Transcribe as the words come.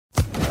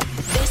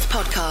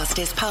podcast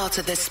is part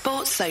of the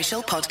Sports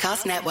Social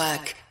Podcast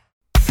Network.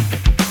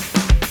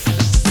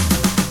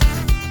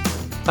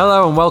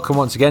 Hello and welcome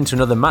once again to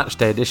another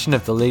matchday edition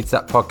of the Leeds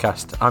That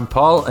Podcast. I'm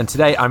Paul and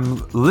today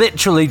I'm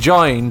literally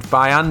joined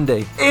by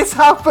Andy. It's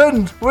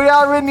happened! We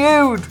are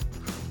renewed!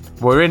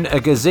 We're in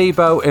a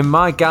gazebo in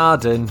my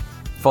garden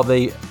for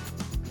the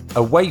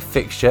away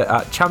fixture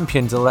at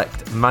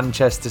champions-elect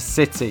Manchester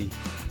City.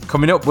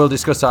 Coming up, we'll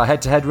discuss our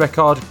head-to-head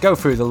record, go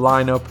through the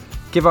lineup,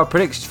 give our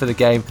predictions for the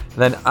game, and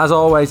then, as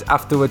always,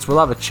 afterwards we'll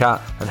have a chat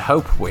and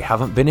hope we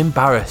haven't been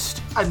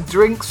embarrassed. And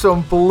drink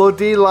some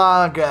bloody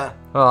lager.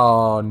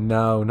 Oh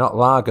no, not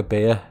lager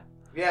beer.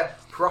 Yeah,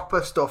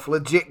 proper stuff,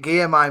 legit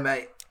gear, my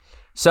mate.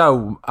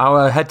 So,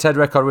 our head-to-head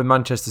record with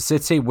Manchester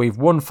City, we've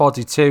won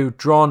 42,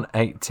 drawn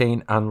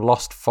 18 and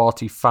lost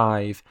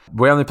 45.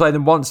 We only played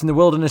them once in the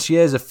wilderness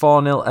years, a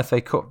 4-0 FA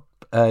Cup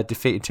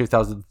defeat in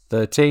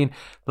 2013.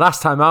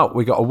 Last time out,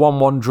 we got a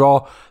 1-1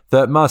 draw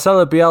that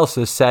Marcelo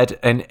Bielsa said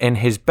in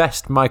his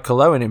best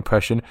Michael Owen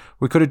impression,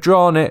 we could have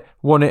drawn it,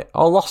 won it,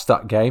 or lost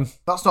that game.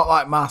 That's not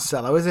like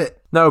Marcelo, is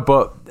it? No,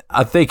 but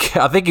I think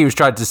he was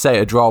trying to say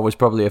a draw was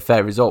probably a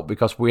fair result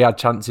because we had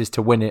chances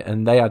to win it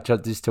and they had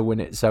chances to win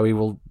it, so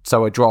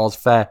a draw's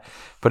fair.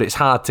 But it's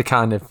hard to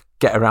kind of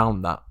get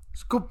around that.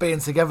 It's good being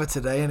together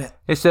today, isn't it?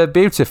 It's a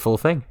beautiful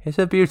thing. It's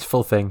a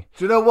beautiful thing.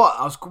 Do you know what?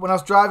 When I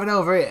was driving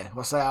over here,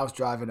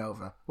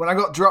 when I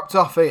got dropped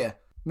off here,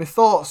 my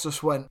thoughts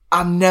just went,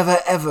 I'm never,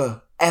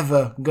 ever,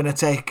 ever going to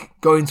take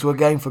going to a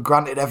game for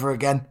granted ever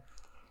again.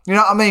 You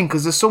know what I mean?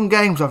 Because there's some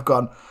games I've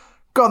gone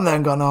there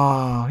and gone,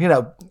 oh, you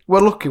know,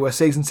 we're lucky we're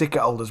season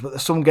ticket holders, but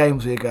there's some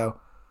games where you go,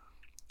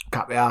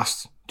 can't be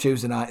arsed.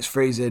 Tuesday night, it's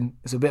freezing.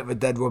 It's a bit of a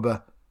dead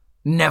rubber.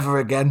 Never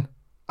again.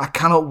 I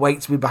cannot wait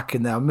to be back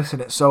in there. I'm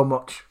missing it so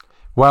much.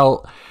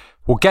 Well,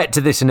 we'll get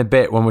to this in a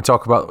bit when we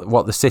talk about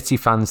what the City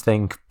fans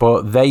think,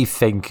 but they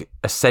think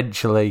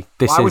essentially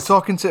Why are we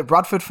talking to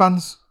Bradford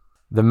fans?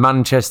 The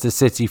Manchester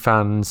City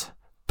fans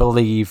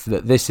believe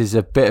that this is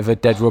a bit of a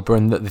dead rubber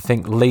and that they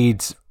think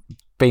Leeds,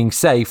 being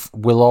safe,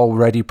 will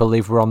already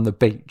believe we're on the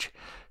beach.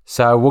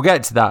 So we'll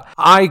get to that.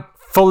 I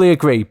fully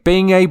agree.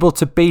 Being able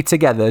to be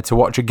together to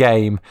watch a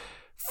game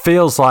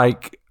feels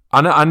like...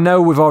 I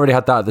know we've already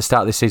had that at the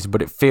start of this season,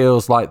 but it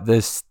feels like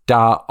the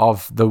start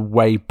of the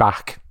way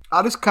back.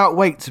 I just can't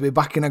wait to be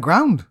back in a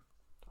ground.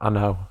 I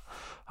know.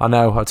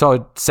 I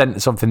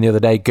sent something the other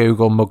day.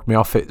 Google mugged me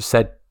off. It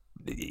said,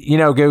 you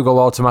know, Google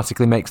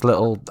automatically makes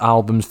little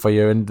albums for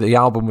you, and the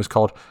album was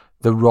called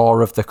The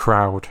Roar of the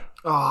Crowd.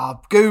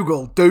 Oh,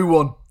 Google, do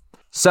one.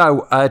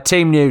 So,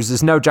 team news.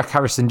 There's no Jack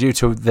Harrison due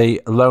to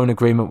the loan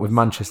agreement with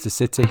Manchester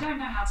City. I don't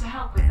know how to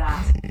help with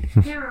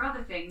that. Here are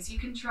other things you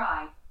can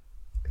try.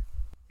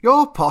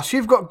 You're posh.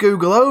 You've got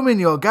Google Home in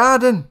your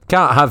garden.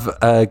 Can't have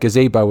a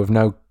gazebo with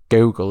no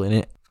Google in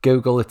it.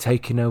 Google are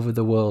taking over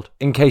the world,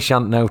 in case you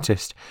hadn't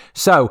noticed.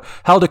 So,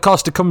 Helder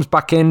Costa comes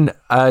back in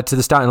to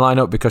the starting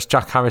lineup because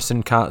Jack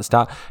Harrison can't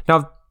start.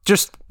 Now,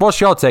 just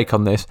what's your take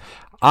on this?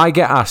 I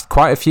get asked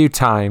quite a few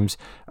times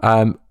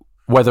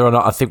whether or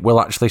not I think we'll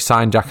actually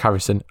sign Jack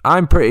Harrison.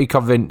 I'm pretty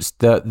convinced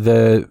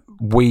that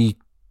we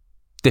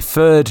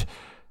deferred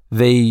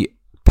the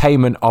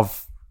payment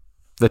of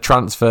the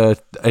transfer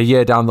a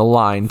year down the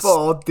line.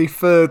 For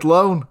deferred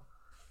loan.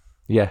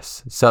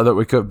 Yes, so that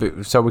we could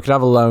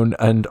have a loan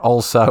and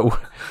also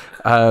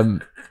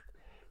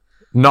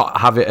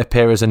not have it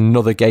appear as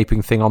another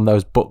gaping thing on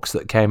those books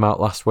that came out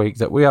last week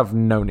that we have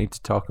no need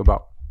to talk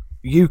about.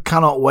 You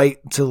cannot wait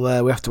till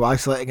we have to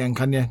isolate again,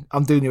 can you?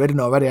 I'm doing your heading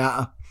already,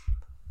 aren't I?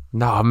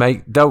 No,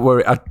 mate, don't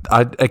worry.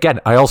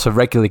 I also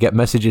regularly get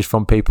messages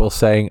from people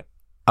saying,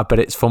 I bet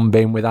it's fun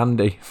being with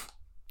Andy.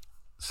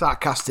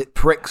 Sarcastic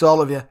pricks, all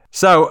of you.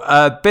 So,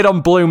 a bit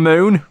on Blue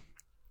Moon.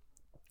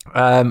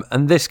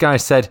 And this guy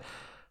said,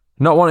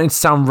 not wanting to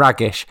sound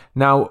raggish.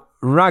 Now,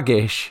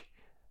 raggish,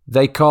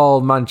 they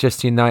call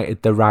Manchester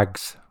United the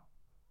Rags.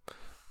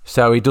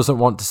 So he doesn't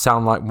want to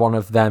sound like one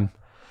of them.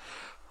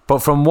 But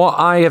from what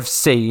I have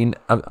seen...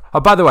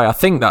 by the way, I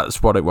think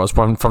that's what it was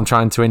from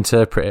trying to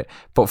interpret it.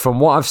 But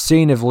from what I've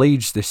seen of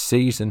Leeds this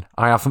season,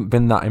 I haven't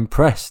been that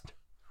impressed.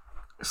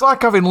 It's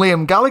like having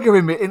Liam Gallagher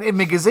in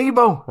my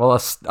gazebo. Well,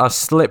 I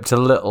slipped a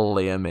little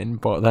Liam in,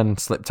 but then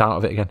slipped out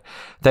of it again.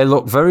 They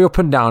look very up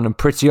and down and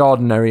pretty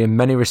ordinary in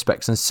many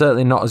respects, and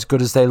certainly not as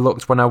good as they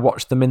looked when I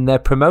watched them in their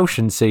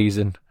promotion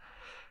season.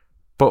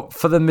 But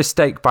for the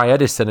mistake by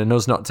Edison and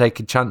us not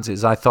taking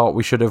chances, I thought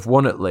we should have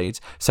won at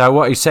Leeds. So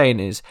what he's saying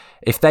is,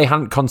 if they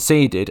hadn't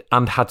conceded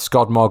and had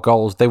scored more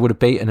goals, they would have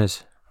beaten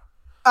us.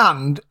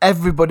 And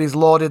everybody's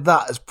lauded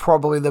that as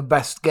probably the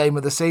best game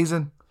of the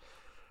season.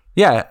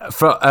 Yeah,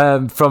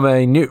 from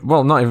a new,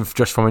 well, not even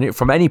just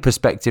from any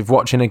perspective,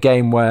 watching a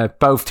game where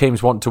both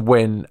teams want to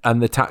win and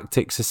the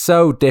tactics are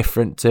so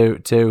different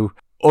to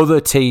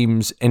other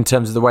teams in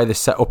terms of the way they're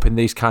set up in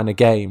these kind of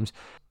games.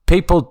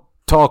 People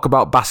talk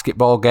about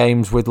basketball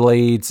games with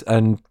Leeds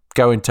and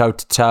going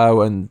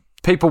toe-to-toe, and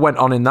people went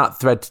on in that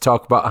thread to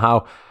talk about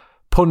how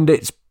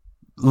pundits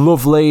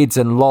love Leeds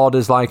and laud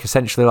us like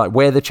essentially like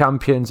we're the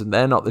champions and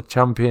they're not the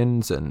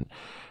champions, and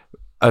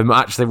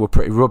actually we're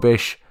pretty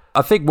rubbish.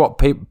 I think what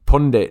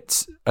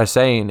pundits are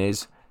saying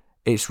is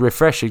it's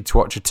refreshing to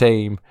watch a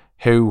team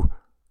who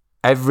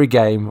every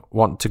game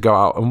want to go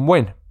out and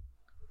win.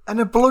 And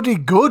are bloody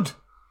good.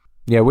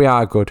 Yeah, we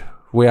are good.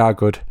 We are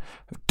good.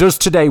 Does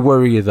today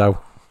worry you, though?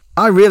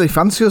 I really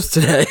fancy us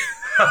today.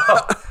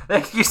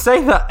 You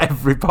say that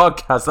every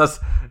podcast.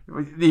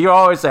 You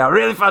always say, I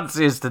really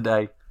fancy us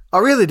today. I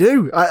really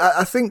do.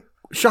 I think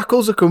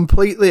shackles are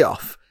completely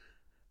off.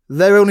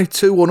 They're only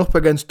 2-1 up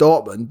against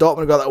Dortmund.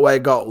 Dortmund got that away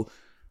goal.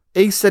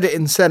 He said it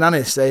in St.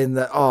 Annis, saying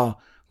that,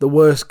 the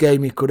worst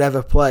game he could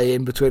ever play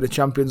in between a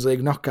Champions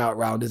League knockout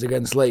round is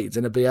against Leeds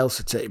in a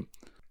Bielsa team.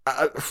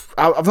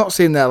 I've not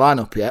seen their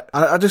lineup yet.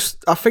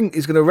 I think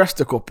he's going to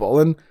rest a couple,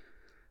 and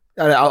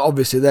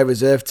obviously their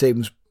reserve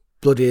team's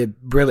bloody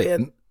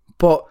brilliant.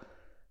 But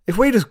if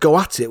we just go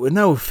at it with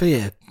no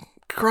fear,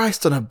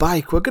 Christ on a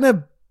bike, we're going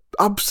to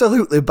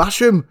absolutely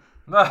bash him.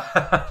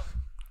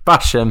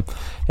 Bash him.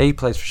 He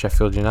plays for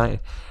Sheffield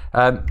United.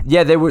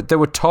 There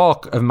were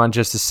talk of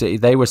Manchester City.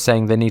 They were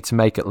saying they need to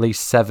make at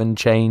least 7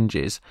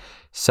 changes.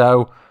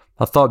 So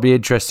I thought it'd be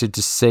interested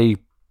to see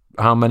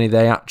how many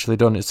they actually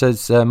done. It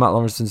says Matt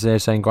Lawrenson's here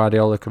saying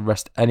Guardiola can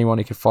rest anyone.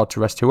 He can afford to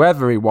rest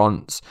whoever he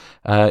wants.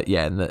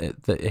 And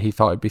that he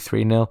thought it'd be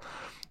 3-0.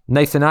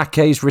 Nathan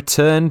Ake's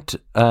returned.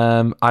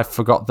 I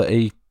forgot that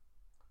he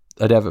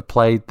had ever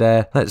played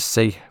there. Let's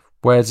see.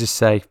 Where does it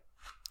say?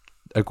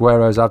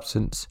 Aguero's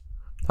absence.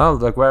 Oh,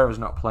 Aguero's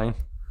not playing.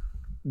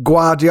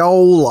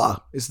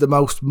 Guardiola is the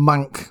most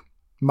mank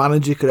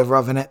manager you could ever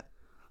have in it.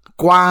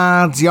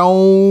 Guardiola.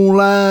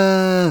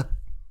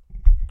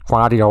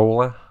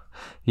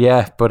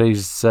 Yeah, but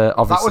he's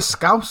obviously... That was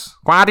Scouse.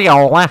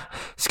 Guardiola.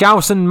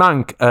 Scouse and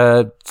Mank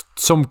are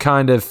some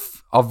kind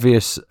of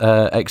obvious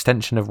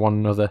extension of one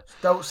another.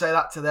 Don't say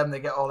that to them. They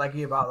get all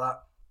eggy about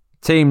that.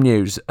 Team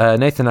news.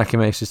 Nathan Ake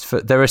makes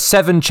there are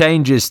 7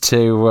 changes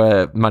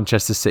to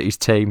Manchester City's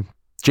team.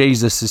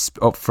 Jesus is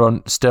up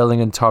front, Sterling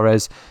and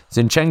Torres,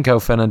 Zinchenko,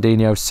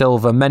 Fernandinho,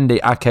 Silva, Mendy,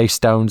 Ake,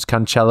 Stones,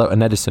 Cancelo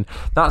and Edison.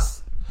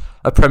 That's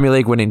a Premier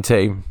League winning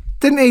team.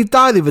 Didn't he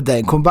die the other day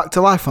and come back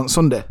to life on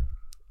Sunday?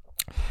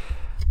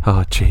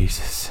 Oh,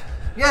 Jesus.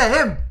 Yeah,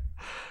 him.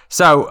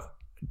 So,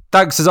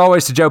 thanks as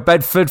always to Joe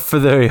Bedford for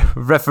the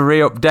referee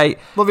update.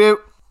 Love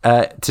you.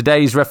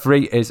 Today's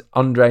referee is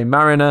Andre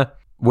Mariner.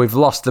 We've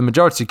lost the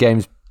majority of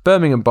games.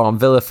 Birmingham-born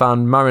Villa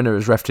fan, Mariner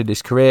has refed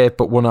his career,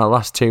 but won our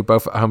last 2,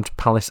 both at home to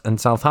Palace and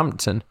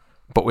Southampton.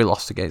 But we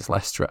lost against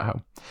Leicester at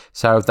home.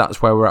 So that's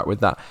where we're at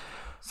with that.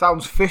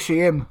 Sounds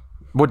fishy, him.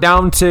 We're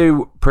down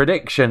to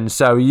predictions.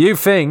 So you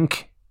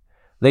think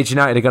Leeds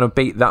United are going to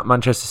beat that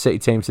Manchester City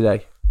team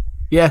today?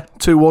 Yeah,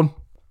 2-1.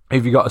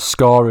 Have you got a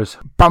scorers?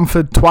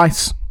 Bamford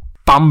twice.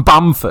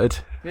 Bamford?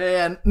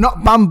 Yeah.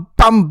 Not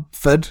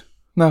Bamford.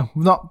 No,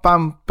 not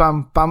Bam.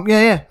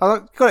 Yeah. I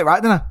got it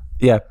right, didn't I?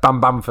 Yeah,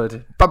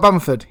 Bamford.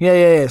 Bamford. Yeah.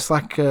 It's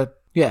like,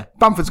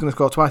 Bamford's going to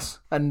score twice.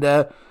 And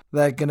they're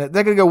gonna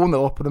go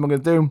 1-0 up, and then we're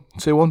going to do them 2-1.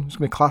 It's going to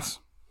be class.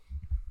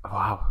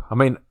 Wow. I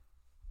mean,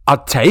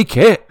 I'd take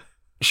it.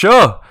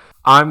 Sure.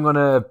 I'm going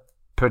to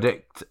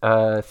predict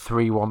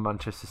 3-1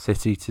 Manchester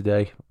City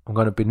today. I'm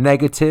going to be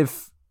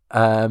negative.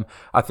 I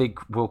think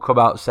we'll come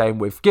out saying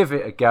we've given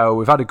it a go,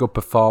 we've had a good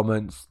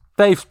performance,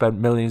 they've spent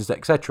millions,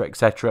 etc.,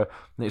 etc.,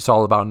 and it's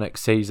all about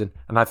next season.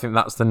 And I think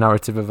that's the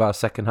narrative of our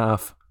second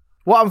half.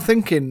 What I'm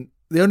thinking,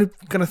 the only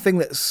kind of thing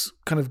that's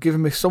kind of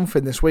given me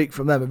something this week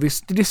from them,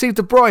 did you see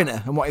De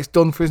Bruyne and what he's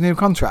done for his new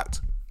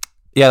contract?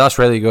 Yeah, that's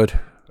really good.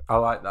 I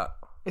like that.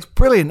 It's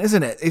brilliant,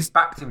 isn't it? He's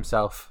backed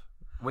himself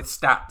with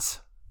stats.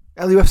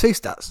 LUFC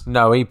stats?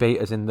 No, he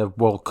beat us in the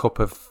World Cup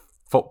of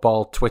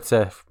Football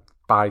Twitter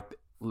by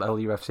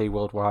LUFC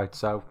Worldwide,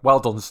 so well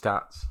done,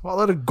 stats. What a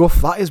load of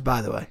guff that is,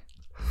 by the way.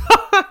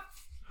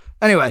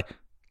 Anyway,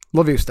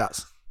 love you,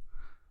 stats.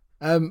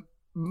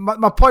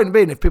 My point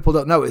being, if people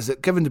don't know, is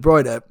that Kevin De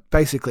Bruyne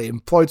basically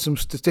employed some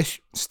stats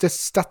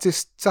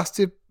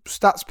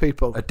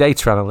people. A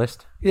data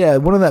analyst. Yeah,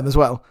 one of them as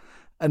well.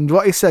 And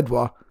what he said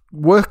was,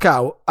 work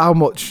out how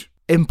much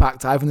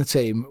impact I have in the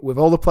team with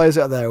all the players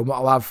that are there and what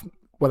I'll have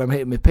when I'm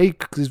hitting my peak,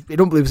 because he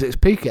don't believe it's his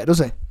peak yet, does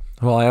he?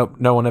 Well, I hope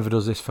no one ever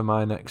does this for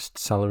my next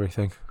salary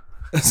thing.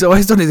 So what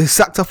he's done is he's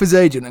sacked off his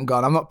agent and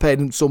gone, I'm not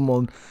paying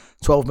someone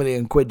 12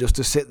 million quid just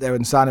to sit there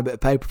and sign a bit of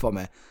paper for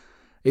me.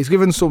 He's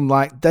given some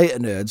data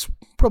nerds,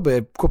 probably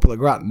a couple of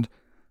grand,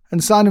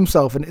 and signed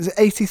himself an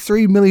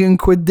 83 million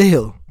quid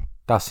deal.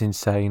 That's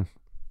insane.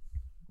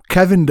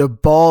 Kevin De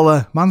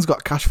Baller. Man's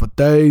got cash for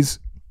days.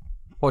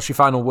 What's your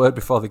final word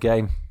before the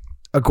game?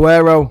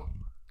 Aguero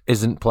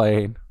isn't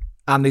playing.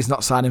 And he's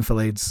not signing for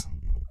Leeds.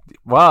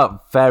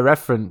 Well, fair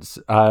reference.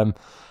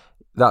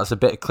 That's a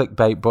bit of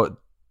clickbait, but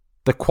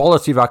the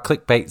quality of our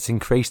clickbait's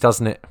increased,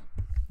 hasn't it?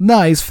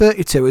 No, he's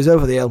 32. He's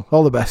over the hill.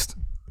 All the best.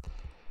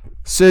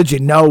 Sergi,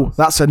 no.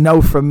 That's a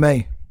no from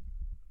me.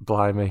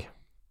 Blimey.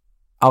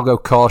 I'll go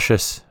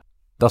cautious.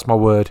 That's my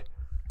word.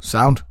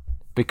 Sound.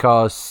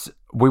 Because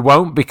we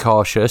won't be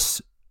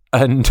cautious,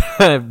 and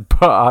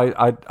but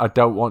I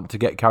don't want to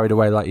get carried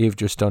away like you've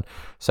just done.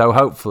 So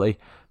hopefully,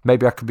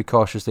 maybe I could be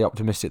cautiously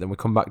optimistic. Then we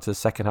come back to the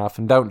second half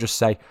and don't just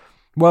say,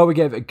 well, we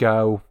gave it a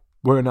go.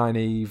 we're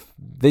naive.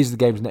 These are the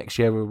games next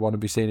year we want to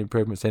be seeing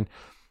improvements in.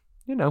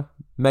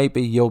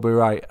 Maybe you'll be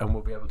right and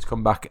we'll be able to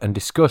come back and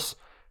discuss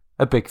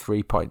a big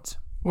 3 points.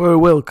 Well, we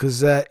will,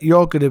 because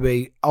you're going to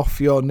be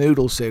off your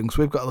noodles soon, because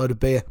we've got a load of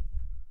beer.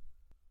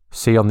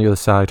 See you on the other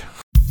side.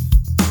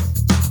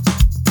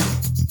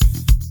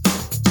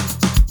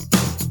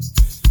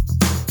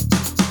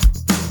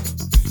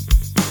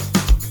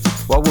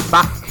 Well, we're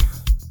back,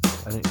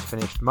 and it's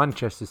finished.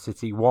 Manchester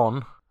City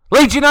 1,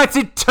 Leeds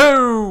United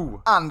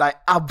 2! And I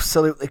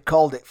absolutely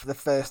called it for the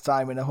first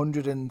time in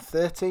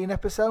 113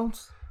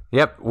 episodes.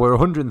 Yep, we're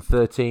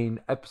 113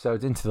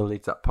 episodes into the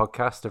Leeds Up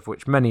podcast, of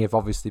which many have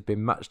obviously been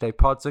matchday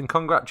pods, and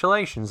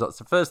congratulations, that's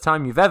the first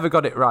time you've ever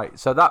got it right.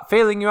 So that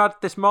feeling you had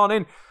this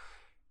morning,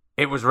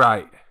 it was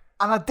right.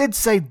 And I did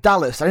say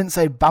Dallas, I didn't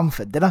say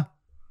Bamford, did I?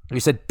 You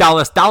said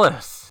Dallas.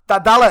 Dallas!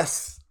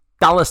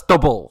 Dallas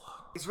double.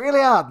 It's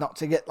really hard not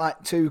to get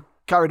too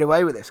carried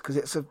away with this, because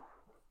it's an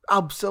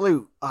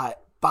absolute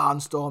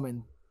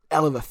barnstorming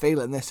hell of a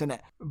feeling, this, isn't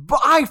it? But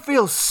I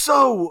feel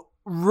so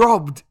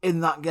robbed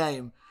in that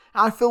game.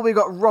 I feel we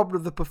got robbed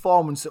of the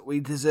performance that we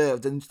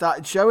deserved and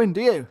started showing,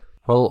 do you?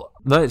 Well,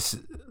 let's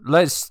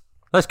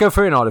go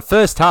through in order.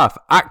 First half,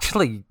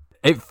 actually,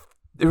 it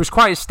was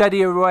quite a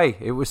steadier way.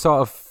 It was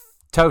sort of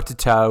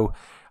toe-to-toe.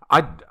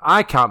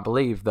 I can't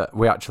believe that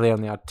we actually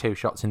only had 2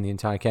 shots in the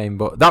entire game,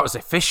 but that was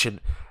efficient.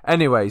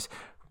 Anyways,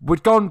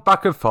 we'd gone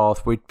back and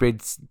forth. We'd been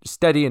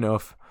steady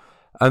enough,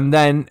 and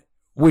then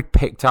we'd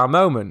picked our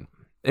moment.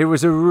 It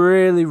was a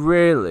really,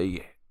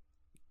 really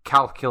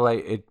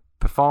calculated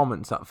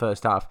performance that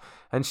first half.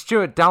 And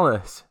Stuart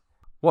Dallas,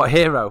 what a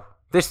hero.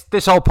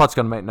 This whole pod's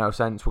going to make no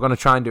sense. We're going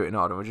to try and do it in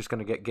order. We're just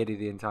going to get giddy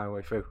the entire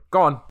way through.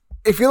 Go on.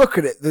 If you look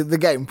at it, the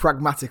game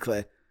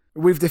pragmatically,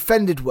 we've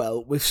defended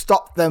well. We've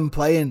stopped them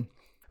playing.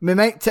 My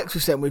mate texted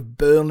me saying we've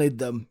Burnley'd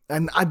them.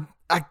 And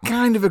I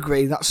kind of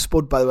agree. That's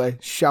Spud, by the way.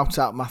 Shout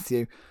out,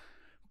 Matthew.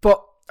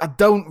 But I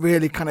don't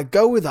really kind of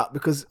go with that,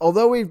 because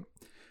although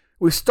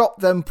we stopped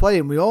them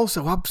playing, we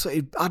also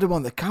absolutely had them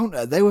on the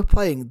counter. They were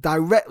playing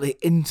directly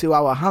into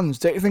our hands.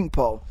 Don't you think,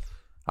 Paul?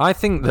 I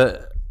think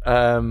that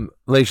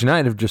Leeds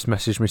United have just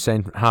messaged me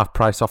saying half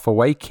price off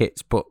away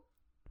kits, but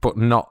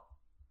not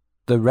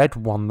the red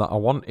one that I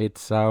wanted.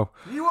 So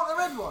You want the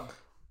red one?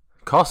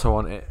 Of course I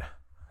want it.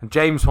 And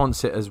James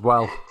wants it as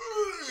well.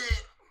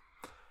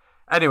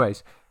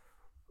 Anyways,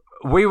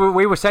 we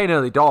were saying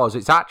early doors,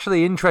 it's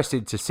actually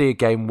interesting to see a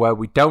game where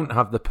we don't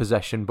have the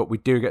possession, but we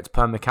do get to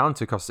play on the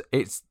counter, because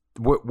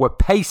we're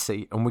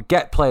pacey and we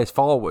get players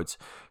forwards.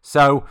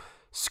 So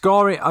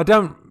scoring, I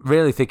don't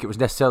really think it was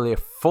necessarily a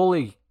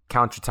fully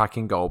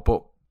counter-attacking goal,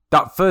 but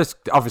that first,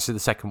 obviously the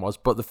second was,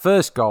 but the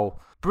first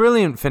goal,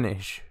 brilliant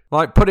finish.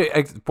 Why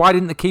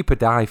didn't the keeper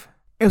dive?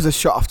 It was a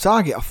shot off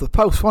target off the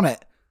post, wasn't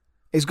it?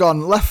 He's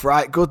gone left,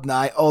 right, good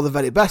night, all the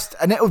very best.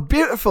 And it was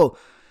beautiful.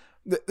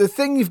 The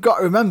thing you've got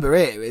to remember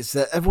here is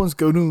that everyone's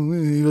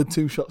going, you had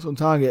 2 shots on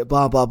target,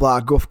 blah, blah, blah,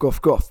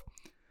 guff.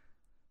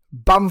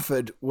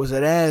 Bamford was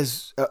a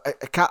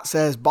cat's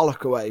hair's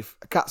bollock away.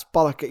 A cat's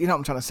bollock, you know what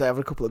I'm trying to say? I've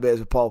had a couple of beers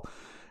with Paul.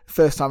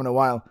 First time in a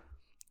while.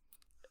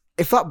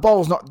 If that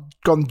ball's not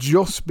gone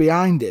just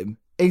behind him,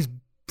 he's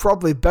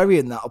probably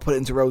burying that or put it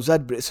into Rose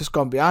Ed, but it's just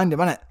gone behind him,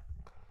 hasn't it?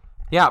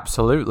 Yeah,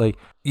 absolutely.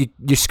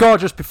 You score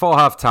just before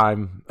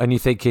half-time and you're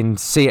thinking,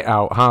 see it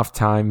out,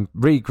 half-time,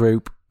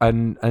 regroup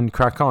and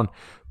crack on.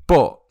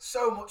 But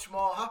So much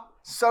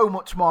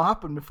more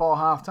happened before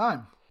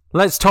half-time.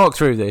 Let's talk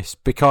through this,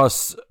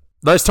 because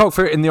let's talk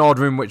through it in the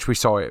order in which we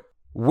saw it.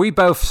 We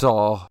both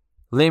saw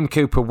Liam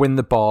Cooper win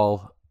the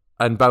ball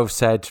and both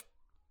said,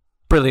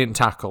 brilliant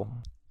tackle.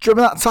 Do you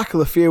remember that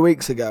tackle a few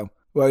weeks ago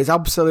where he's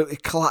absolutely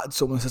clattered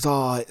someone and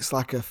says, it's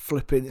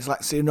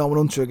like seeing Norman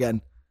Hunter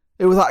again?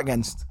 Who was that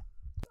against?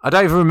 I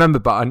don't even remember,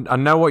 but I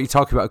know what you're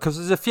talking about, because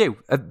there's a few.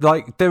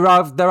 There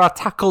are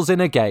tackles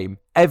in a game,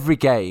 every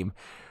game,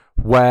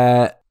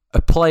 where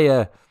a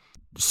player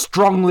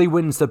strongly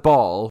wins the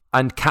ball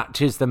and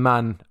catches the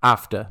man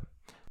after.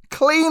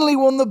 Cleanly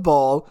won the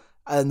ball,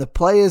 and the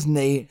player's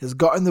knee has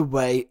got in the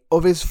way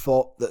of his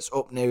foot that's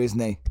up near his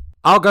knee.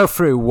 I'll go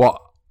through what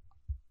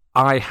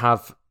I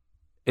have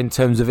in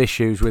terms of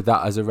issues with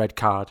that as a red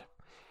card.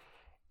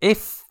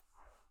 If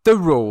the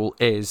rule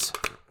is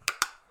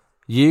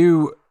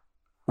you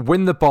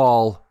win the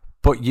ball,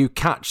 but you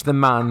catch the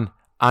man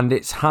and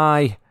it's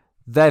high,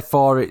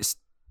 therefore it's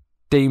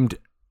deemed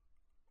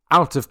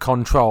out of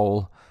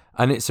control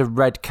and it's a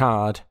red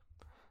card,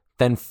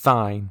 then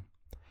fine.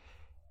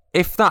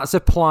 If that's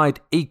applied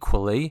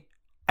equally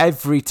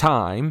every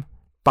time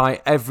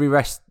by every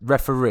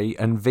referee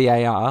and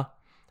VAR,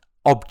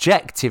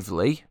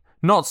 objectively,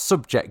 not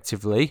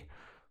subjectively,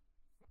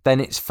 then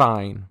it's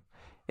fine.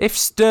 If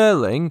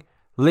Sterling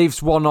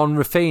leaves one on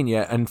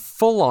Rafinha and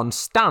full on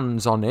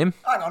stands on him...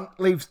 Hang on,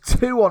 leaves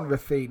 2 on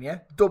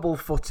Rafinha,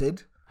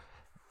 double-footed.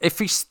 If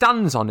he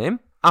stands on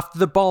him after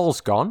the ball's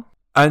gone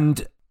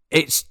and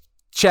it's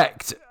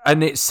checked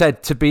and it's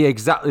said to be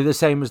exactly the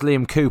same as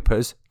Liam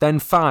Cooper's, then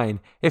fine.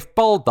 If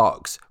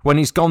Baldock's, when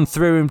he's gone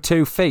through him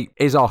 2 feet,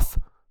 is off,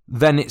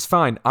 then it's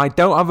fine. I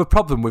don't have a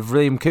problem with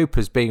Liam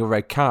Cooper's being a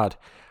red card.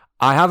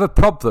 I have a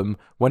problem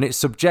when it's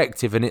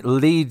subjective and it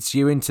leads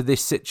you into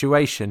this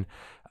situation.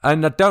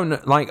 And I don't,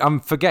 I'm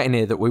forgetting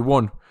here that we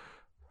won.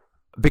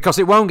 Because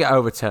it won't get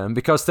overturned,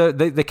 because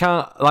they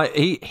can't,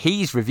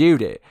 he's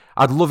reviewed it.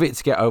 I'd love it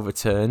to get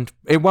overturned.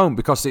 It won't,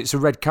 because it's a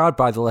red card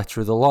by the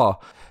letter of the law.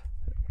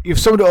 You've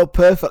summed it up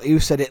perfectly. You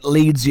said it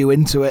leads you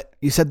into it.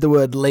 You said the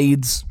word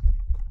leads.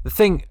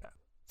 The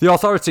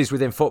authorities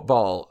within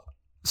football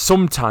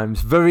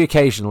sometimes, very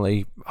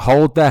occasionally,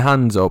 hold their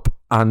hands up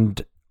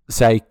and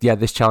say, yeah,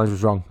 this challenge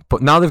was wrong.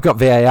 But now they've got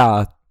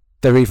VAR,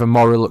 they're even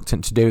more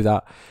reluctant to do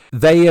that.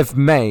 They have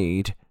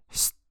made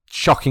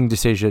shocking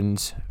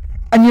decisions.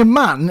 And your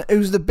man,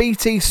 who's the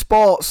BT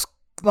Sports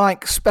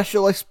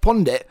specialist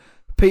pundit,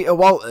 Peter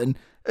Walton,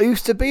 who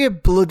used to be a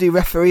bloody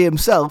referee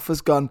himself,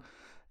 has gone,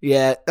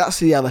 yeah,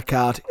 that's a yellow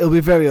card. He'll be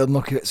very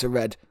unlucky if it's a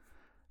red.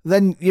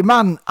 Then your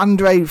man,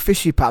 Andre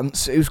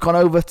Fishypants, who's gone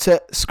over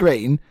to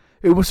screen,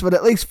 who must have had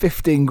at least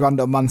 15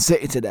 grand on Man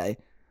City today,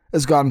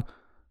 has gone,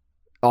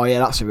 oh yeah,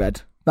 that's a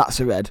red.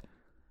 That's a red.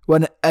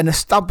 When an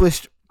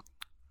established,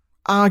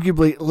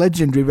 arguably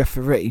legendary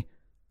referee,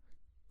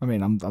 I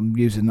mean, I'm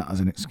using that as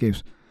an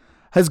excuse,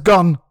 has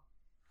gone,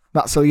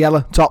 that's a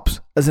yellow, tops,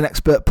 as an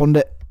expert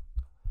pundit.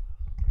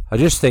 I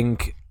just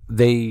think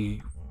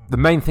the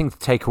main thing to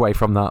take away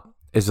from that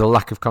is the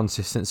lack of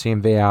consistency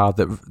in VAR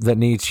that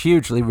needs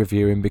hugely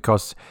reviewing,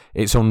 because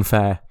it's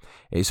unfair.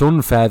 It's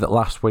unfair that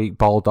last week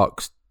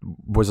Baldock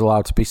was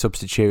allowed to be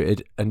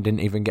substituted and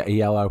didn't even get a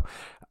yellow,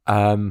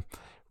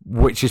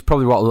 which is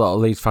probably what a lot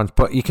of Leeds fans...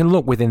 But you can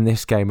look within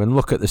this game and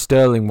look at the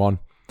Sterling one.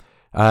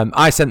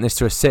 I sent this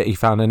to a City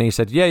fan and he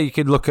said, yeah, you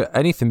could look at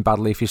anything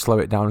badly if you slow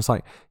it down. It's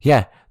like,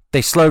 yeah,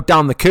 they slowed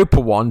down the Cooper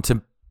one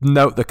to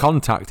note the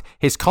contact.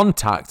 His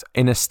contact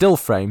in a still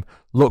frame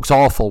looks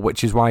awful,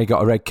 which is why he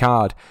got a red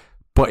card.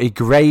 But he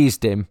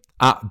grazed him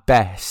at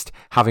best,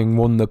 having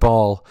won the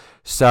ball.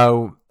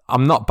 So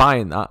I'm not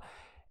buying that.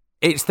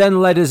 It's then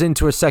led us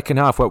into a second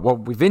half where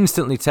we've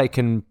instantly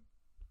taken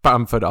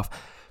Bamford off.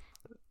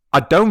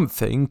 I don't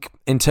think,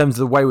 in terms of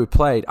the way we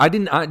played, I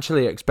didn't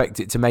actually expect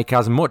it to make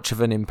as much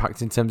of an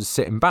impact in terms of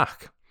sitting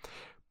back.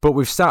 But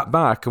we've sat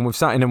back and we've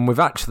sat in and we've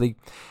actually...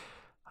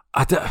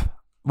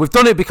 we've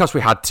done it because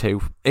we had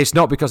to. It's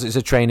not because it's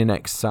a training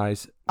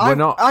exercise.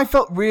 I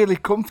felt really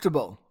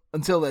comfortable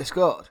until they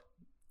scored.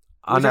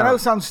 Which I know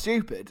sounds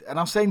stupid, and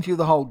I was saying to you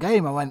the whole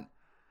game, I went,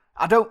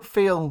 I don't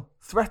feel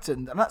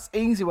threatened, and that's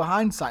easy with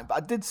hindsight, but I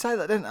did say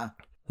that, didn't I?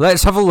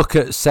 Let's have a look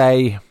at,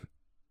 say,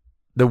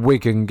 the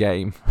Wigan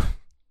game.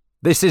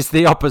 This is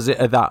the opposite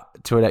of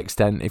that to an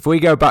extent. If we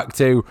go back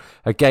to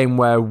a game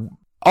or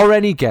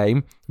any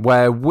game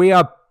where we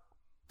are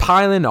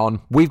piling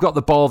on, we've got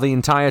the ball the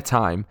entire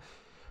time,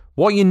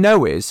 what you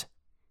know is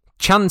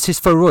chances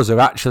for us are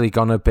actually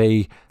going to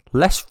be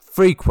less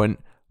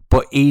frequent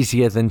but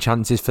easier than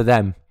chances for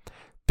them,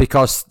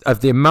 because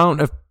of the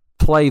amount of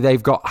play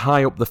they've got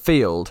high up the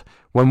field.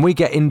 When we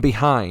get in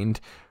behind,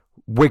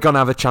 we're going to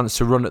have a chance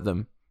to run at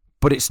them,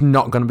 but it's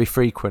not going to be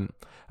frequent.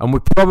 And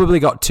we've probably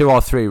got 2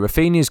 or 3.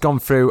 Rafinha's gone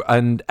through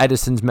and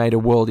Edison's made a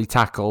worldy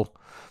tackle,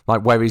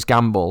 where he's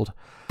gambled.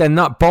 Then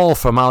that ball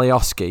from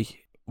Alioski,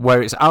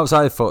 where it's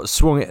outside the foot,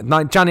 swung it.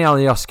 Like Gianni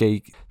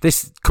Alioski,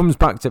 this comes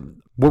back to...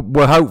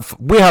 We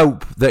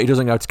hope that he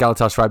doesn't go to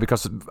Galatasaray,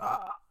 because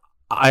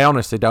I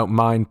honestly don't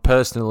mind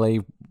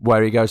personally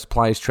where he goes to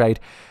play his trade.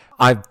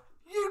 You'd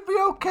be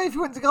okay if he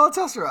went to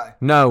Galatasaray?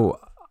 No,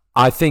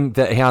 I think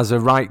that he has a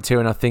right to,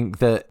 and I think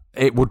that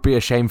it would be a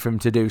shame for him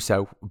to do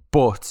so.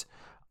 But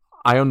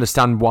I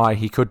understand why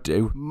he could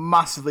do.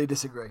 Massively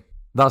disagree.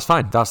 That's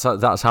fine. That's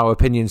how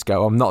opinions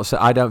go.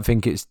 I don't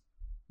think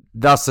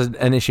that's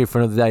an issue for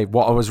another day.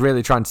 What I was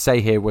really trying to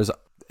say here was,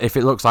 if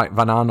it looks like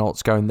Van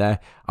Aanholt's going there,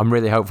 I'm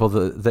really hopeful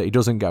that he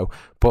doesn't go.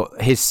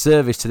 But his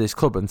service to this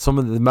club and some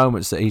of the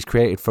moments that he's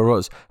created for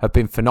us have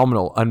been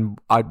phenomenal. And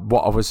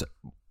what I was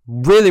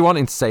really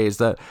wanting to say is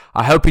that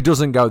I hope he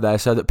doesn't go there,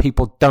 so that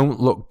people don't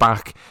look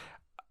back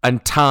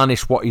and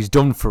tarnish what he's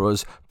done for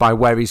us by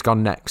where he's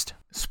gone next.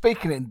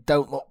 Speaking in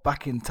don't look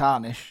back in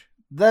tarnish,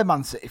 they're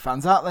Man City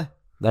fans, aren't they?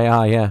 They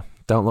are, yeah.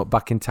 Don't look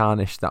back in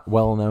tarnish, that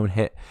well-known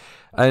hit.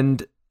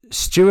 And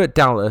Stuart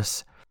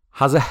Dallas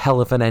has a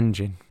hell of an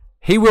engine.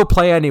 He will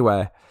play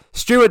anywhere.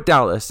 Stuart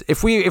Dallas,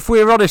 if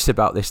we're honest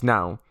about this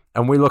now,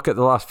 and we look at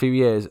the last few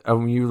years,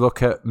 and you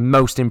look at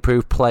most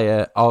improved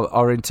player,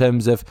 or in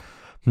terms of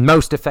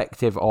most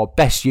effective or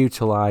best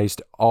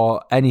utilised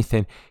or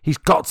anything, he's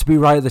got to be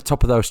right at the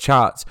top of those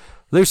charts.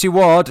 Lucy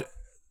Ward,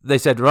 they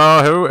said, who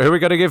are we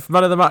going to give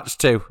man of the match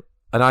to?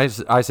 And I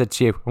said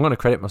to you, I'm going to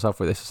credit myself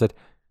with this. I said,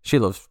 she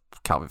loves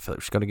Calvin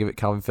Phillips. She's going to give it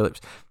Calvin Phillips.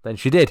 Then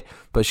she did.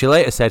 But she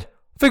later said,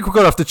 I think we're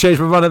going to have to change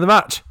my man of the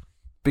match.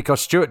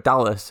 Because Stuart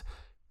Dallas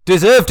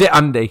deserved it,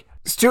 Andy.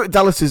 Stuart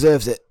Dallas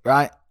deserves it,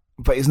 right?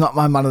 But he's not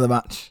my man of the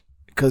match.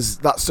 Because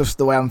that's just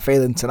the way I'm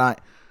feeling tonight.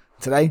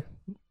 Today?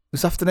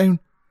 This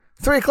afternoon?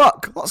 3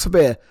 o'clock. Lots of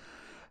beer.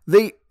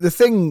 The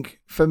thing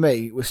for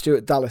me with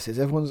Stuart Dallas is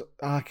everyone's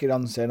arcing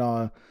on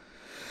saying,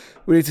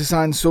 We need to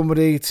sign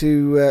somebody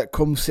to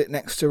come sit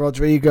next to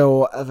Rodrigo or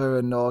whatever,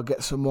 or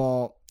get some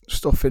more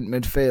stuff in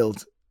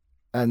midfield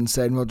and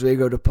saying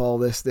Rodrigo to Paul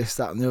this,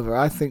 that and the other.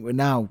 I think we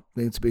now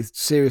need to be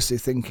seriously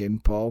thinking,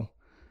 Paul,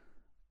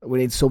 we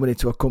need somebody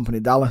to accompany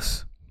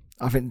Dallas.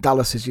 I think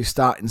Dallas is your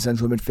starting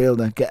central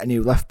midfielder, get a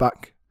new left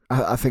back.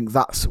 I think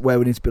that's where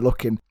we need to be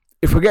looking.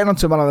 If we're getting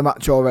onto man of the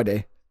match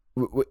already,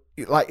 we,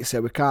 like you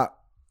said, we can't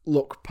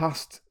look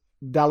past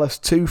Dallas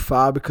too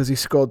far because he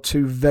scored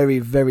 2 very,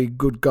 very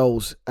good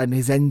goals and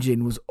his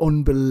engine was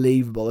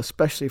unbelievable,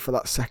 especially for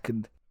that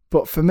second.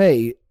 But for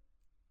me,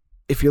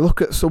 if you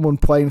look at someone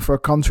playing for a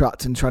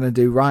contract and trying to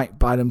do right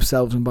by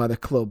themselves and by the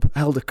club,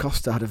 Helder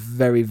Costa had a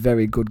very,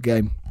 very good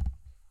game.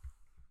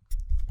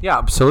 Yeah,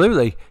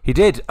 absolutely. He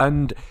did.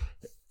 And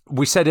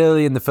we said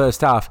early in the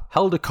first half,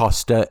 Helder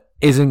Costa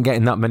isn't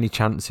getting that many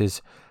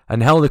chances.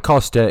 And Helder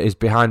Costa is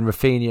behind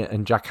Rafinha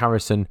and Jack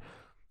Harrison.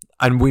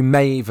 And we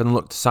may even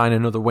look to sign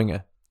another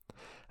winger.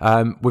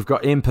 We've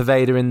got Ian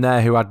Pervada in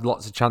there who had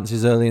lots of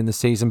chances early in the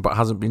season but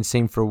hasn't been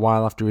seen for a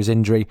while after his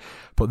injury.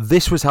 But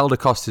this was Helder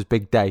Costa's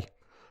big day.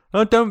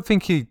 I don't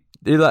think he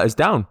let us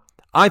down.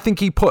 I think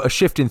he put a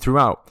shift in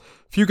throughout.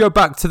 If you go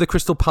back to the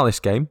Crystal Palace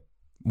game,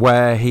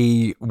 where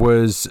he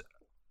was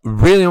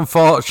really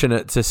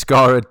unfortunate to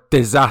score a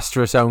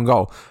disastrous own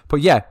goal. But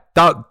yeah,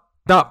 that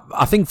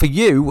I think for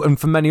you and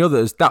for many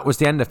others, that was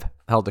the end of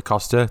Helder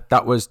Costa.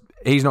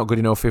 He's not good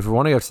enough. If we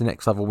want to go to the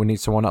next level, we need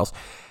someone else.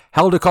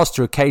 Helder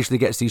Costa occasionally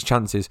gets these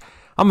chances.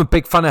 I'm a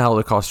big fan of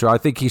Helder Costa. I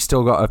think he's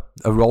still got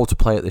a role to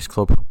play at this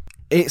club.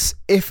 It's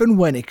if and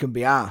when he can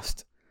be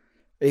asked.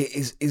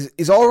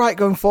 He's all right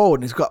going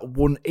forward and he's got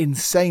one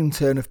insane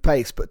turn of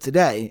pace. But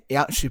today, he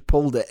actually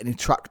pulled it and he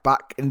tracked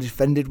back and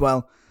defended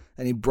well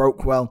and he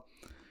broke well.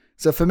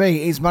 So for me,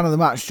 he's man of the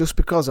match just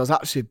because I was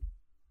actually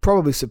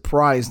probably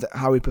surprised at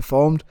how he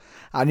performed.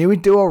 I knew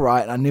he'd do all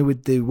right and I knew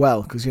he'd do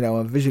well because, I'm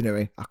a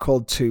visionary. I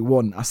called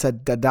 2-1. I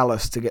said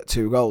Dallas to get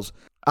 2 goals.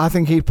 I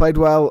think he played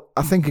well.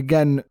 I think,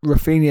 again,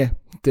 Rafinha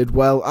did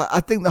well.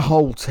 I think the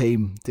whole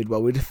team did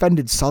well. We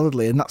defended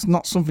solidly and that's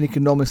not something you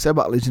can normally say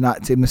about a Leeds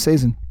United team this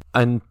season.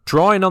 And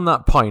drawing on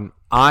that point,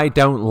 I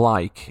don't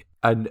like,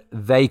 and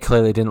they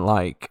clearly didn't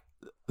like,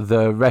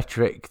 the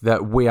rhetoric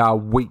that we are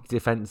weak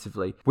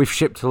defensively. We've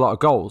shipped a lot of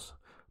goals,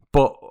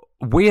 but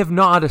we have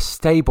not had a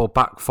stable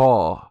back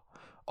four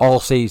all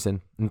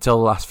season until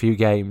the last few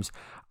games.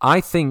 I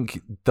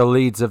think the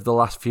leads of the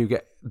last few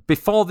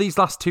before these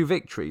last 2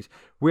 victories,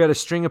 we had a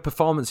string of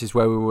performances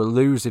where we were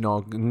losing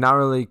or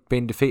narrowly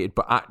being defeated,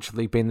 but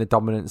actually being the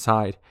dominant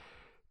side.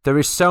 There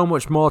is so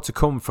much more to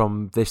come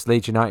from this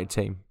Leeds United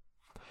team.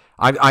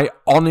 I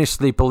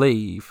honestly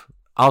believe,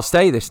 I'll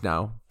say this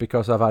now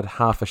because I've had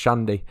half a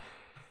shandy.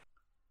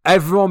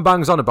 Everyone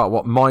bangs on about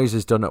what Moyes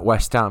has done at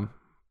West Ham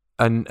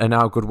and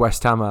how good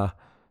West Ham are.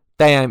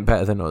 They ain't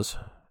better than us.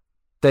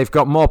 They've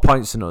got more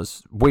points than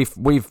us.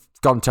 We've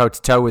gone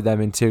toe-to-toe with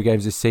them in 2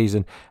 games this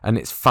season and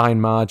it's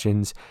fine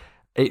margins.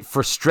 It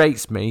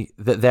frustrates me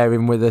that they're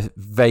in with a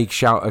vague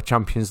shout of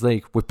Champions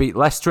League. We beat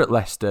Leicester at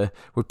Leicester.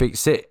 We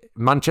beat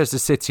Manchester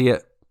City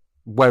at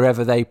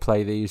wherever they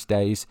play these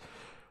days.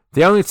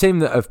 The only team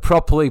that have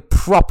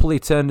properly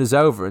turned us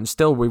over and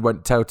still we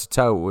went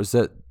toe-to-toe was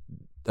at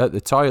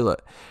the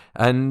toilet.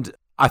 And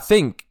I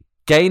think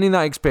gaining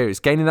that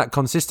experience, gaining that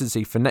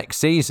consistency for next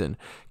season,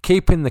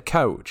 keeping the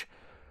coach,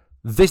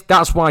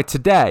 that's why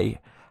today,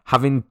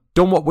 having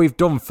done what we've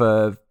done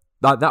for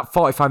that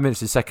 45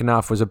 minutes in the second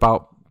half was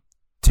about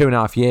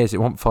 2.5 years.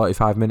 It wasn't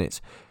 45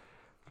 minutes.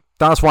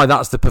 That's why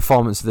that's the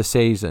performance of the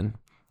season.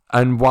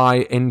 And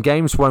why in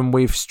games when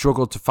we've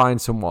struggled to find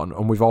someone,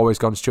 and we've always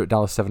gone Stuart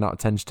Dallas 7 out of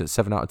 10,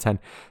 7 out of 10.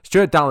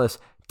 Stuart Dallas,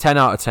 10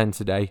 out of 10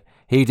 today.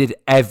 He did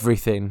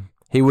everything.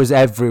 He was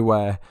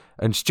everywhere.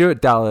 And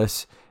Stuart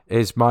Dallas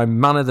is my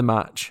man of the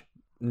match.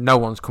 No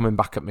one's coming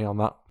back at me on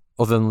that,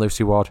 other than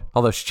Lucy Ward,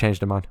 although she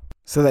changed her mind.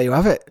 So there you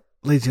have it.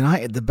 Leeds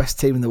United, the best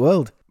team in the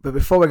world. But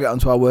before we get on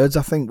to our words,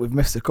 I think we've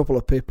missed a couple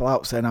of people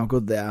out saying how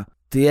good they are.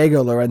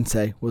 Diego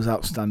Llorente was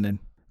outstanding.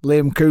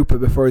 Liam Cooper,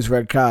 before his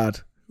red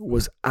card,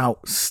 was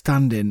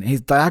outstanding.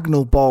 His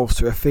diagonal balls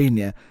to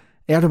Rafinha,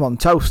 he had him on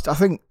toast. I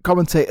think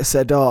commentator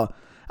said,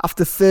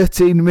 after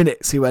 13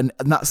 minutes he went,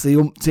 and that's the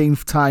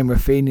umpteenth time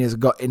Rafinha's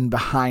got in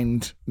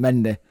behind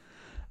Mendy.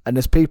 And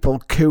there's people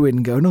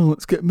cooing, going,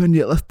 let's get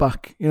Mendy at left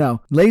back.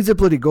 Leeds are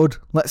bloody good.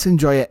 Let's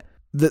enjoy it.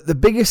 The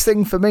biggest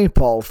thing for me,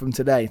 Paul, from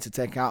today to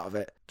take out of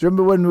it, do you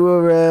remember when we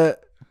were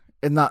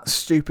in that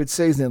stupid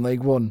season in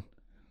League One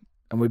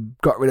and we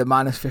got rid of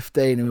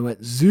 -15 and we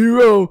went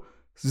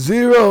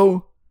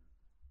 0-0?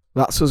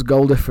 That's us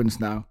goal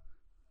difference now.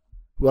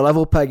 We're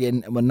level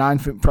pegging and we're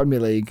 9th in Premier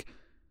League.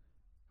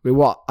 We're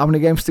what? How many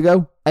games to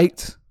go?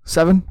 8?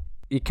 7?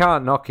 You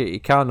can't knock it.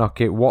 You can't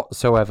knock it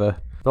whatsoever.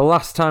 The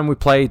last time we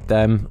played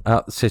them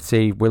at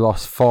City, we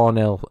lost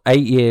 4-0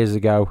 8 years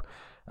ago.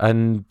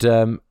 And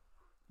El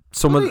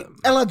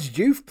Hadji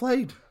Diouf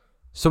played.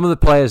 Some of the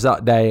players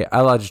that day,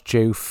 El Hadji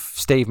Diouf,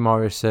 Steve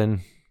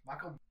Morrison.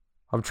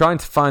 I'm trying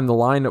to find the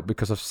lineup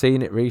because I've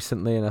seen it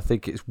recently and I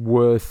think it's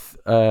worth...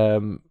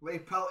 Lee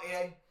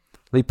Peltier.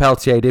 Lee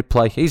Peltier did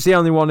play. He's the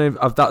only one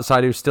of that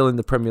side who's still in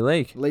the Premier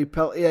League. Lee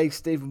Peltier,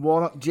 Stephen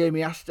Warnock,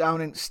 Jamie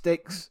Ashdown in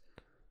sticks.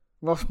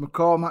 Ross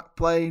McCormack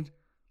played.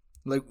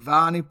 Luke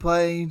Varney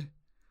played.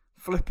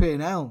 Flipping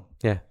hell.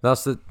 Yeah,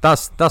 that's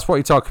what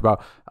you're talking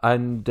about.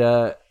 And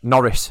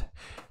Norris.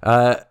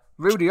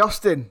 Rudy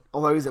Austin,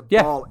 although he's a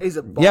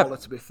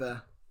baller, to be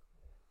fair.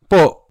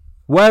 But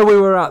where we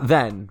were at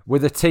then,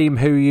 with a team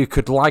who you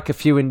could like a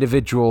few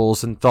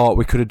individuals and thought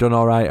we could have done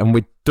all right, and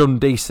we'd done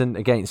decent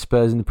against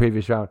Spurs in the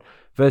previous round,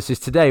 versus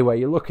today where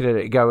you're looking at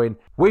it going,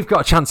 we've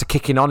got a chance of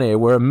kicking on here.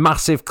 We're a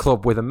massive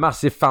club with a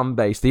massive fan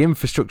base. The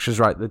infrastructure's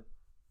right.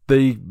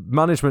 The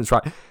management's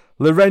right.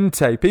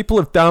 Llorente, people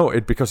have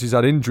doubted because he's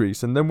had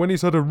injuries, and then when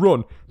he's had a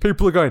run,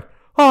 people are going,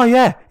 oh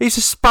yeah, he's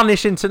a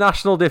Spanish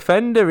international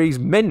defender. He's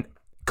mint.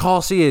 Of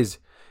course he is.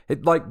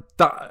 Like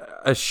that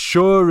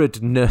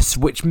assuredness,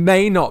 which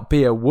may not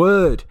be a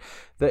word,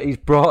 that he's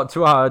brought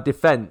to our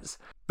defence.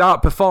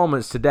 That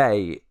performance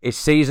today is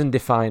season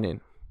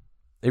defining.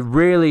 It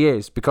really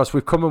is, because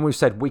we've come and we've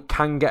said we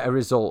can get a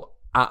result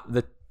at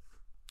the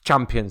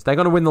champions. They're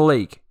going to win the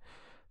league.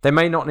 They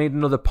may not need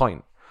another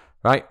point,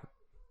 right?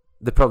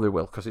 They probably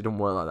will, because it doesn't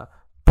work like that.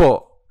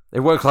 But it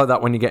works like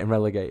that when you're getting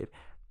relegated.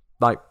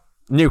 Like,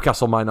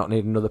 Newcastle might not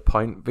need another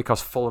point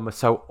because Fulham are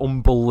so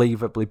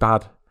unbelievably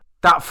bad.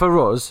 That,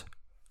 for us,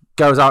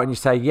 goes out and you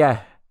say,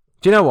 yeah,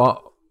 do you know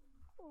what?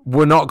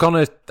 We're not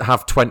going to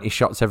have 20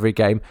 shots every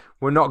game.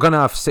 We're not going to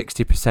have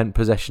 60%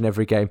 possession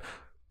every game.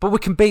 But we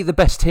can beat the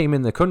best team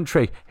in the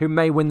country who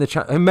may win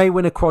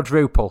a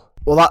quadruple.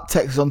 Well, that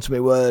takes us on to my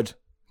word.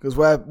 Because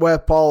where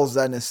Paul's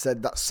then has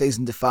said that's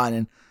season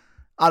defining,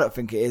 I don't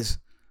think it is.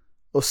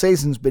 Well,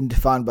 season's been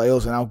defined by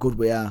us and how good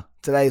we are.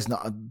 Today's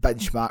not a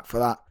benchmark for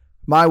that.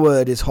 My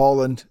word is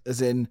Haaland,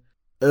 as in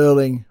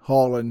Erling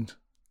Haaland,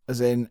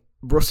 as in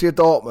Borussia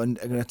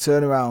Dortmund are going to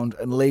turn around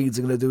and Leeds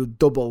are going to do a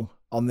double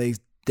on these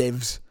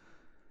divs,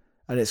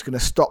 and it's going to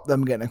stop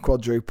them getting a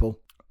quadruple.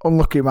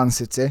 Unlucky Man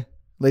City.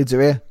 Leeds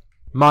are here.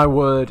 My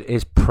word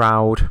is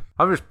proud.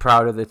 I'm just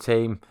proud of the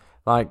team.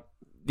 I'm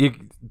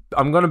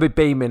going to be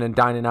beaming and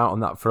dining out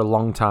on that for a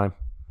long time.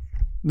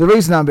 The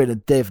reason I'm being a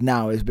div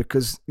now is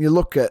because you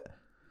look at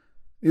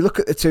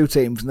the two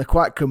teams and they're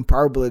quite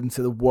comparable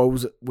into the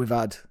woes that we've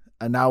had,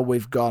 and now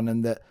we've gone,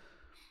 and that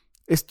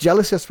it's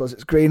jealousy, I suppose.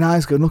 It's green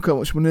eyes going, look how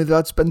much money they've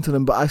had spent on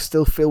them, but I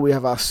still feel we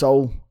have our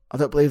soul. I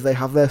don't believe they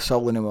have their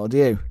soul anymore, do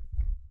you?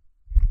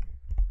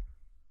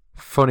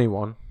 Funny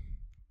one.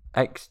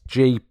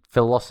 XG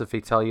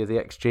philosophy tell you the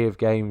XG of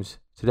games.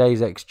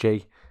 Today's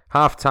XG.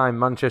 Half-time,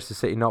 Manchester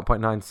City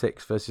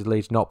 0.96 versus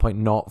Leeds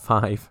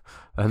 0.05.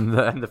 And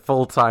the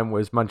full-time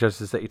was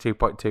Manchester City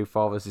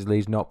 2.24 versus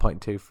Leeds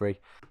 0.23.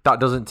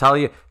 That doesn't tell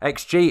you.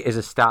 XG is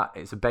a stat.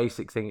 It's a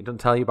basic thing. It doesn't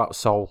tell you about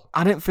soul.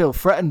 I didn't feel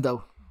threatened,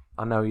 though.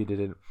 I know you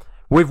didn't.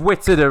 We've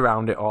witted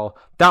around it all.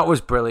 That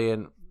was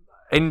brilliant.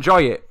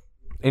 Enjoy it.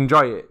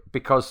 Enjoy it,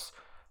 because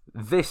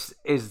this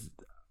is...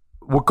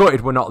 We're gutted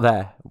we're not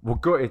there. We're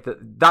gutted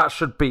that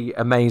should be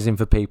amazing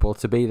for people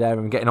to be there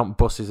and getting on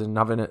buses and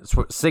having it,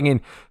 singing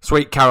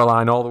Sweet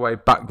Caroline all the way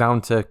back down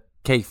to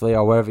Keighley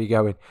or wherever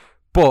you're going.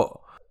 But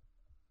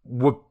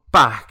we're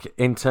back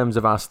in terms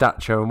of our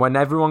stature, and when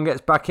everyone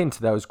gets back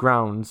into those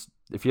grounds,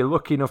 if you're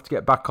lucky enough to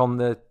get back on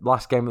the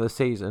last game of the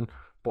season,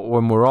 but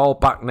when we're all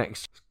back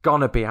next, it's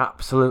gonna be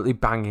absolutely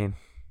banging.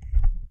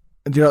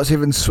 And do you know what's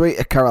even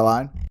sweeter,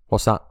 Caroline?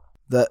 What's that?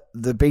 That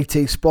the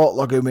BT Sport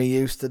logo we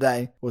used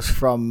today was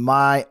from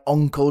my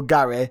Uncle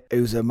Gary,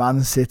 who's a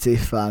Man City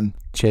fan.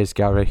 Cheers,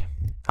 Gary.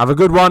 Have a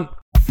good one.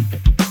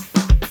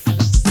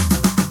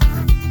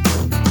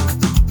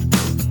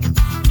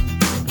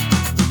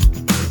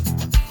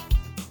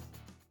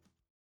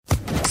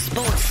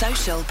 Sports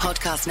Social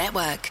Podcast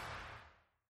Network.